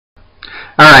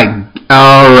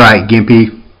Alright,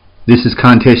 Gimpy. This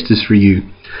contest is for you.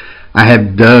 I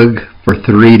have dug for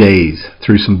 3 days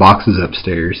through some boxes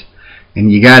upstairs.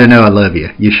 And you gotta know I love you.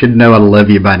 You should know I love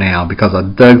you by now because I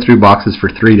dug through boxes for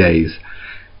 3 days.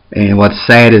 And what's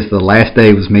sad is the last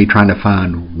day was me trying to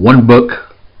find one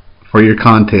book for your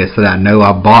contest that I know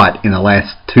I bought in the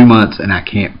last 2 months and I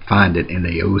can't find it, and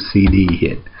the OCD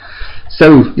hit.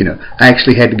 So, I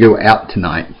actually had to go out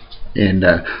tonight and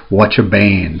watch a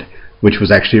band, which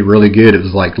was actually really good. It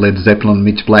was like Led Zeppelin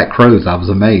meets Black Crowes. I was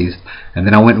amazed. And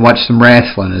then I went and watched some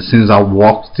wrestling. As soon as I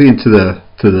walked into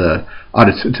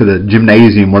the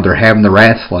gymnasium where they're having the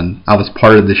wrestling, I was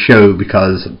part of the show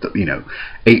because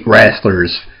 8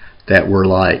 wrestlers that were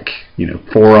like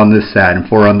 4 on this side and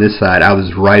 4 on this side. I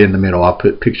was right in the middle. I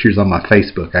put pictures on my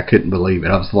Facebook. I couldn't believe it.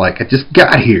 I was like, I just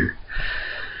got here.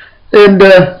 And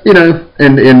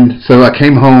and so I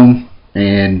came home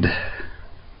and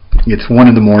it's 1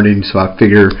 in the morning, so I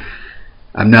figure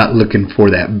I'm not looking for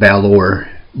that Balor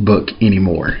book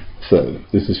anymore. So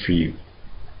this is for you.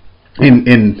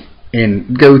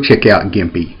 And go check out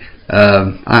Gimpy.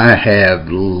 I have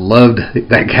loved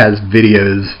that guy's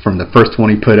videos from the first one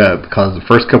he put up, because the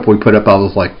first couple he put up I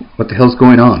was like, what the hell's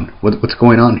going on? What's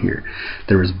going on here?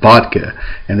 There was vodka,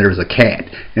 and there was a cat,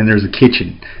 and there was a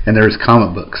kitchen, and there was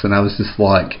comic books, and I was just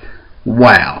like,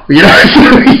 wow.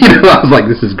 I was like,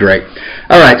 this is great.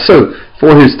 Alright, so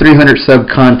for his 300 sub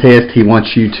contest, he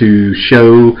wants you to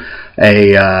show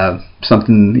a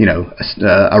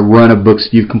run of books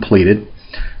you've completed.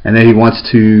 And then he wants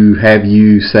to have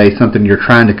you say something you're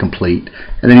trying to complete.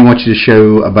 And then he wants you to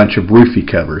show a bunch of roofie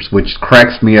covers, which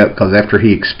cracks me up because after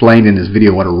he explained in his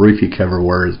video what a roofie cover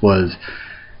was,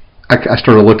 I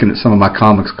started looking at some of my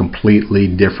comics completely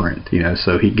different.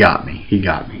 So he got me.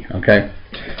 Okay.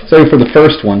 So for the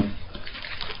first one,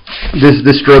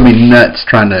 this drove me nuts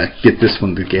trying to get this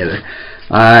one together.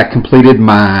 I completed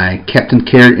my Captain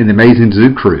Carrot and the Amazing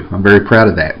Zoo Crew. I'm very proud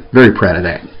of that. Very proud of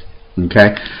that.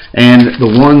 Okay, and the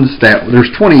ones that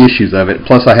there's 20 issues of it,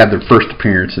 plus I have their first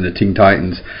appearance in the Teen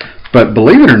Titans. But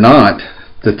believe it or not,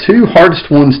 the 2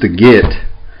 hardest ones to get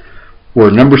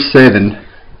were number 7,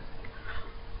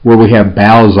 where we have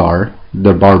Bowser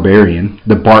the Barbarian,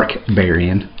 the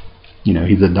Barkbarian.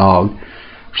 He's a dog.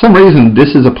 For some reason,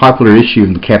 this is a popular issue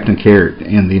in the Captain Carrot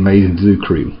and the Amazing Zoo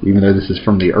Crew, even though this is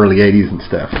from the early 80s and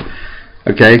stuff.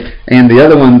 Okay, and the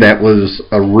other one that was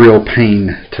a real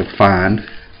pain to find,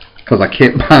 because I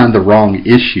kept buying the wrong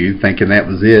issue thinking that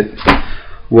was it,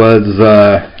 was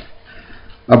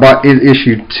I bought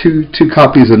issue 2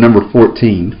 copies of number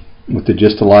 14 with the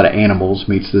Just a Lot of Animals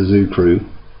meets the Zoo Crew,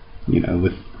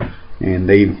 and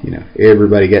they,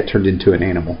 everybody got turned into an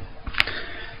animal.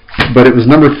 But it was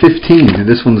number 15, and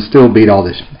this one still beat all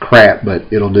this crap, but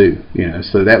it'll do,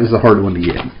 so that was the hard one to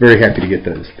get. Very happy to get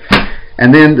those.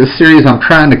 And then the series I'm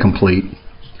trying to complete,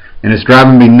 and it's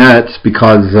driving me nuts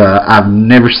because I've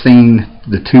never seen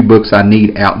the 2 books I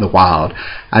need out in the wild.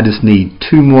 I just need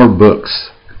 2 more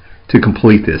books to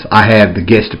complete this. I have the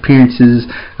guest appearances.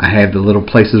 I have the little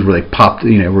places where they popped,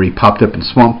 where he popped up in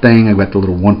Swamp Thing. I've got the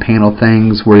little one-panel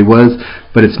things where he was.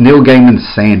 But it's Neil Gaiman's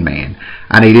Sandman.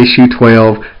 I need issue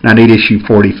 12 and I need issue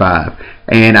 45.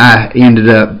 And I ended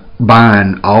up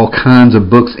buying all kinds of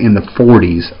books in the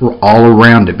 40s all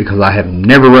around it because I have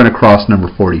never run across number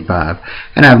 45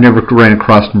 and I've never ran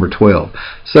across number 12.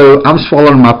 So I'm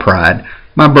swallowing my pride.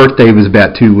 My birthday was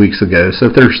about 2 weeks ago, so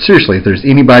if there's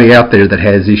anybody out there that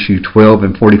has issue 12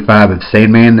 and 45 of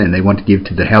Sandman and they want to give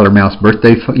to the Howlermouse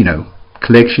birthday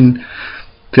collection,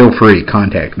 feel free,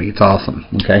 contact me. It's awesome.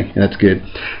 Okay, that's good.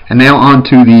 And now on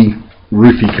to the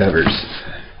roofie covers.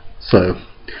 So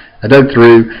I dug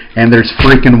through, and there's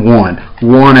freaking one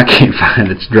I can't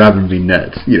find. It's driving me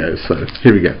nuts, so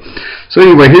here we go. So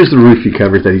anyway, here's the roofie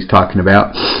covers that he's talking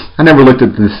about. I never looked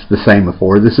at this the same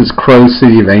before. This is Crow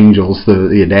City of Angels,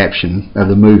 the adaptation of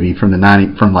the movie from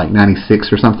like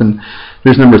 96 or something.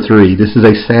 Here's number 3. This is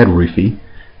a sad roofie.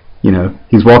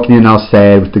 He's walking in all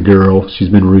sad with the girl. She's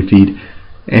been roofied,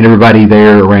 and everybody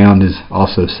there around is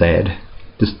also sad.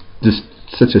 Just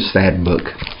such a sad book.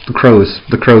 The Crow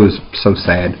is so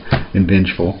sad and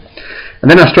vengeful. And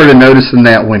then I started noticing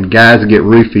that when guys get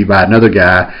roofied by another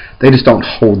guy, they just don't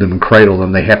hold them and cradle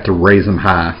them. They have to raise them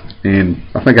high. And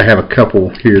I think I have a couple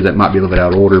here that might be a little bit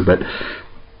out of order, but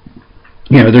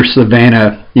there's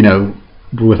Savannah,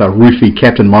 with a roofie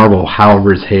Captain Marvel high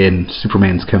over his head, and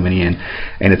Superman's coming in.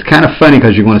 And it's kind of funny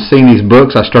because you're going to see in these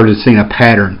books, I started seeing a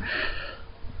pattern.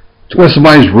 When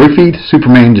somebody's roofied,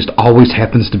 Superman just always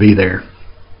happens to be there.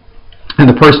 And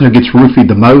the person who gets roofied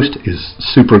the most is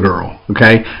Supergirl.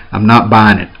 Okay, I'm not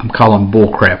buying it. I'm calling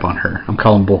bull crap on her.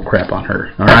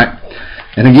 Alright?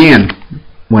 And again,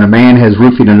 when a man has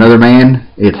roofied another man,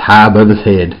 it's high above his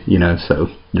head, you know. So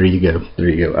there you go, there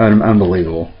you go,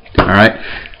 unbelievable. All right,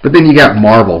 but then you got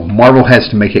Marvel. Marvel has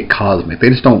to make it cosmic. They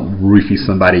just don't roofie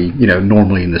somebody, you know,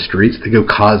 normally in the streets. They go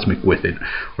cosmic with it,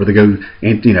 or they go,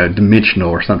 you know, dimensional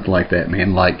or something like that,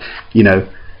 man. Like, you know,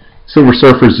 Silver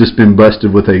Surfer's just been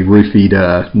busted with a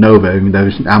roofied Nova. I mean,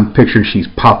 I'm picturing she's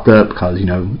popped up because, you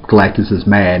know, Galactus is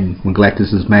mad. When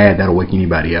Galactus is mad, that'll wake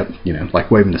anybody up, you know,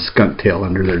 like waving a skunk tail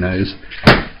under their nose,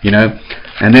 you know.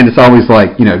 And then it's always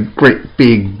like, you know, great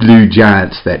big blue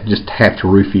giants that just have to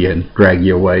roofie you and drag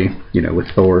you away, you know,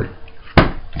 with Thor.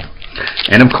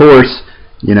 And of course,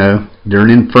 you know,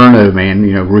 during Inferno, man,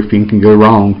 you know, roofing can go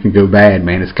wrong, can go bad,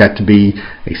 man. It's got to be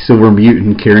a silver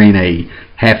mutant carrying a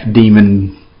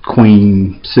half-demon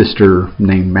queen sister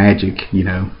named Magic, you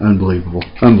know. Unbelievable,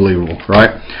 unbelievable,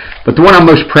 right? But the one I'm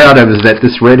most proud of is that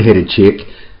this redheaded chick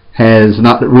has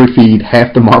not roofied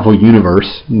half the Marvel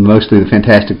universe, mostly the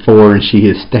Fantastic Four, and she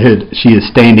is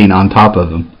standing on top of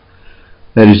them.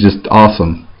 That is just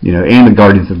awesome, you know. And the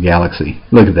Guardians of the Galaxy,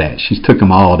 look at that. She's took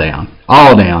them all down,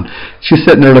 all down. She's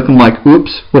sitting there looking like,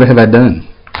 oops, what have I done,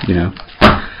 you know.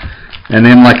 And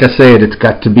then, like I said, it's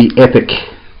got to be epic,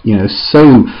 you know,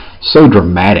 so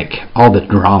dramatic, all the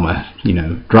drama, you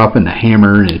know, dropping the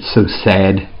hammer, and it's so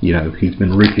sad, you know, he's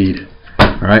been roofied.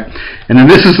 Alright, and then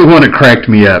this is the one that cracked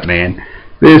me up, man.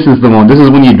 This is the one. This is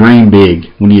when you dream big.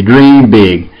 When you dream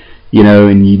big, you know,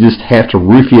 and you just have to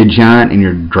roofie a giant and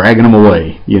you're dragging them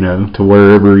away, you know, to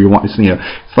wherever you want. You know,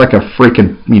 it's like a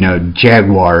freaking, you know,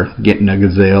 jaguar getting a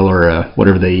gazelle or a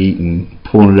whatever they eat and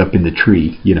pulling it up in the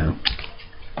tree, you know.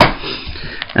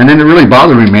 And then it really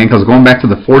bothered me, man, because going back to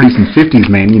the 40s and 50s,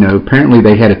 man, you know, apparently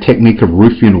they had a technique of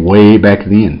roofing way back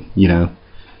then, you know,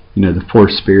 the poor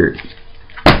spirit.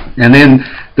 And then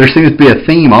there seems to be a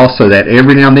theme also that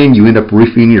every now and then you end up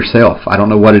roofing yourself. I don't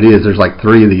know what it is. There's like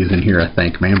 3 of these in here, I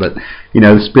think, man. But, you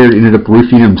know, the spirit ended up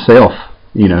roofing himself,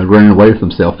 you know, running away with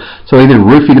himself. So either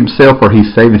roofied himself or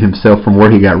he's saving himself from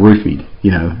where he got roofied,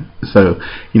 you know. So,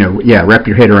 you know, yeah, wrap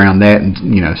your head around that and,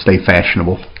 you know, stay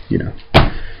fashionable, you know.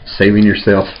 Saving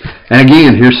yourself. And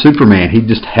again, here's Superman. He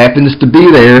just happens to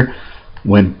be there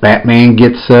when Batman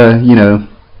gets, you know,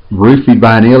 roofied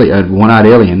by an alien, one-eyed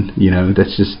alien. You know,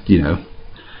 that's just, you know,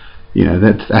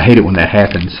 that's, I hate it when that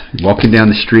happens. Walking down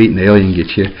the street and the alien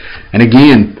gets you. And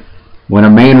again, when a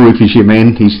man roofies you,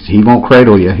 man, he won't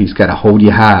cradle you. He's got to hold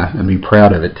you high and be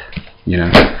proud of it. You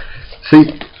know.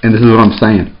 See, and this is what I'm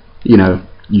saying. You know,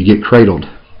 you get cradled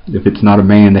if it's not a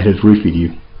man that has roofied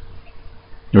you,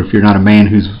 or if you're not a man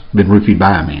who's been roofied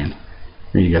by a man.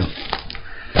 There you go.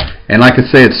 And like I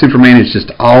said, Superman is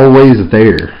just always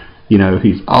there. You know,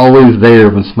 he's always there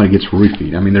when somebody gets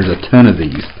roofied. I mean, there's a ton of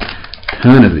these.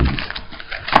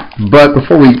 But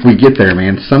before we get there,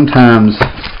 man, sometimes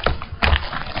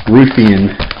roofing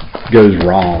goes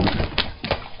wrong.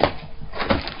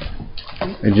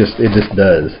 It just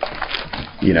does.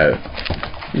 You know,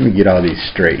 let me get all these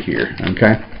straight here,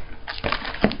 okay?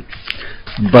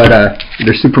 But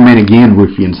there's Superman again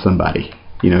roofing somebody.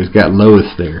 You know, he's got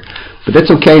Lois there. But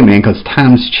that's okay, man, because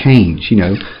times change, you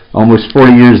know. Almost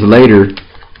 40 years later,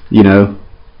 you know,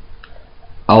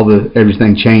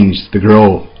 everything changed. The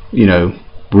girl, you know,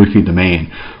 roofied the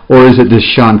man. Or is it this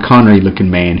Sean Connery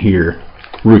looking man here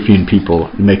roofing people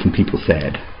and making people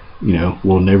sad? You know,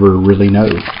 we'll never really know.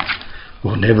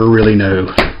 We'll never really know.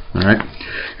 Alright?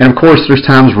 And of course there's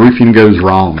times roofing goes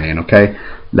wrong, man, okay?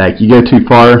 Like you go too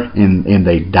far and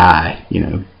they die, you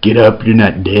know. Get up, you're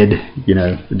not dead, you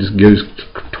know. It just goes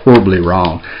horribly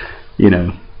wrong, you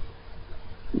know.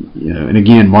 And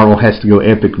again, Marvel has to go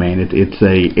epic, man. It's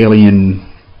a alien,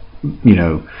 you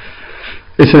know.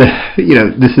 It's a, you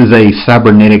know, this is a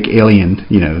cybernetic alien.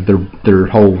 You know, their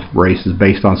whole race is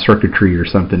based on circuitry or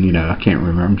something. You know, I can't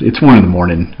remember. It's 1 in the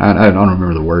morning. I don't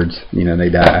remember the words. You know, they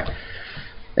die.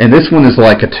 And this one is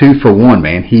like a 2-for-1,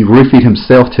 man. He roofied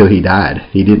himself till he died.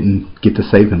 He didn't get to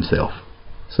save himself.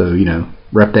 So, you know,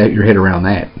 wrap your head around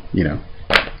that. You know.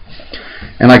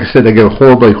 And like I said, they go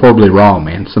horribly, horribly wrong,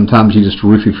 man. Sometimes you just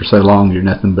roofie for so long, you're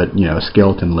nothing but, you know, a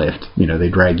skeleton left. You know, they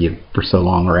drag you for so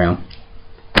long around.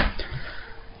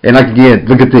 And like again,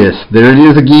 look at this. There it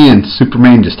is again.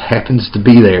 Superman just happens to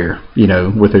be there, you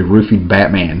know, with a roofied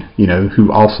Batman, you know,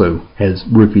 who also has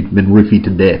been roofied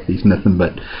to death. He's nothing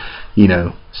but, you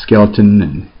know, skeleton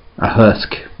and a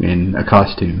husk in a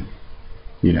costume.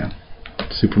 You know,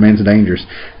 Superman's dangerous.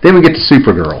 Then we get to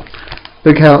Supergirl.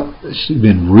 Look how she's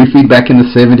been roofied back in the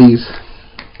 70s.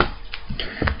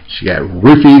 She got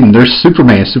roofied, and there's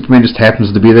Superman. Superman just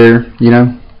happens to be there, you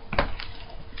know.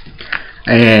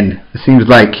 And it seems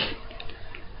like,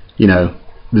 you know,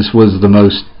 this was the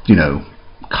most, you know,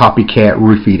 copycat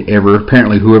roofie ever.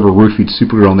 Apparently whoever roofied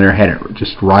Supergirl in there had it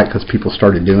just right because people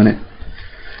started doing it.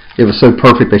 It was so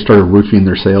perfect they started roofing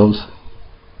themselves,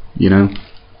 you know.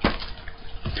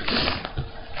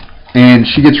 And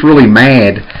she gets really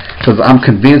mad because I'm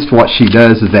convinced what she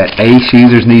does is that A, she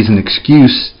either needs an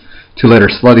excuse to let her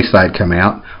slutty side come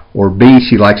out, or B,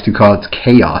 she likes to cause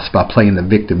chaos by playing the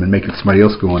victim and making somebody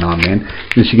else going on, man.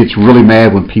 And she gets really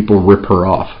mad when people rip her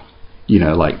off. You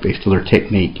know, like they steal her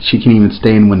technique. She can't even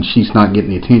stand when she's not getting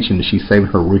the attention and she's saving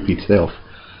her roofied self.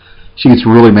 She gets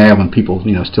really mad when people,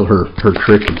 you know, steal her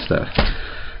trick and stuff.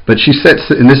 But she sets,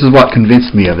 and this is what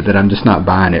convinced me of it, that I'm just not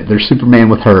buying it. There's Superman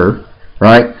with her,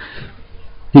 right?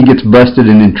 He gets busted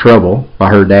and in trouble by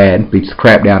her dad, beats the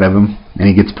crap out of him, and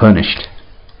he gets punished.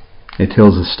 It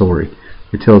tells a story.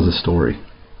 It tells a story.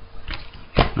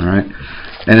 Alright?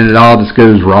 And then it all just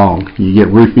goes wrong. You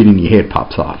get roofied and your head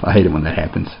pops off. I hate it when that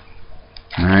happens.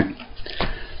 Alright?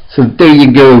 So there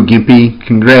you go, Gimpy.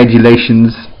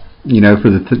 Congratulations, you know, for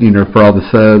the for all the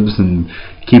subs, and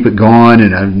keep it going,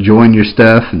 and I'm enjoying your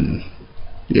stuff, and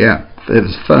yeah, it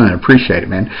was fun. I appreciate it,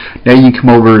 man. Now you can come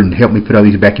over and help me put all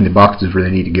these back in the boxes where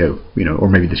they need to go, you know, or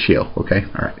maybe the shell. Okay?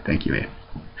 Alright, thank you, man.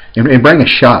 And bring a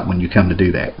shot when you come to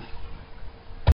do that.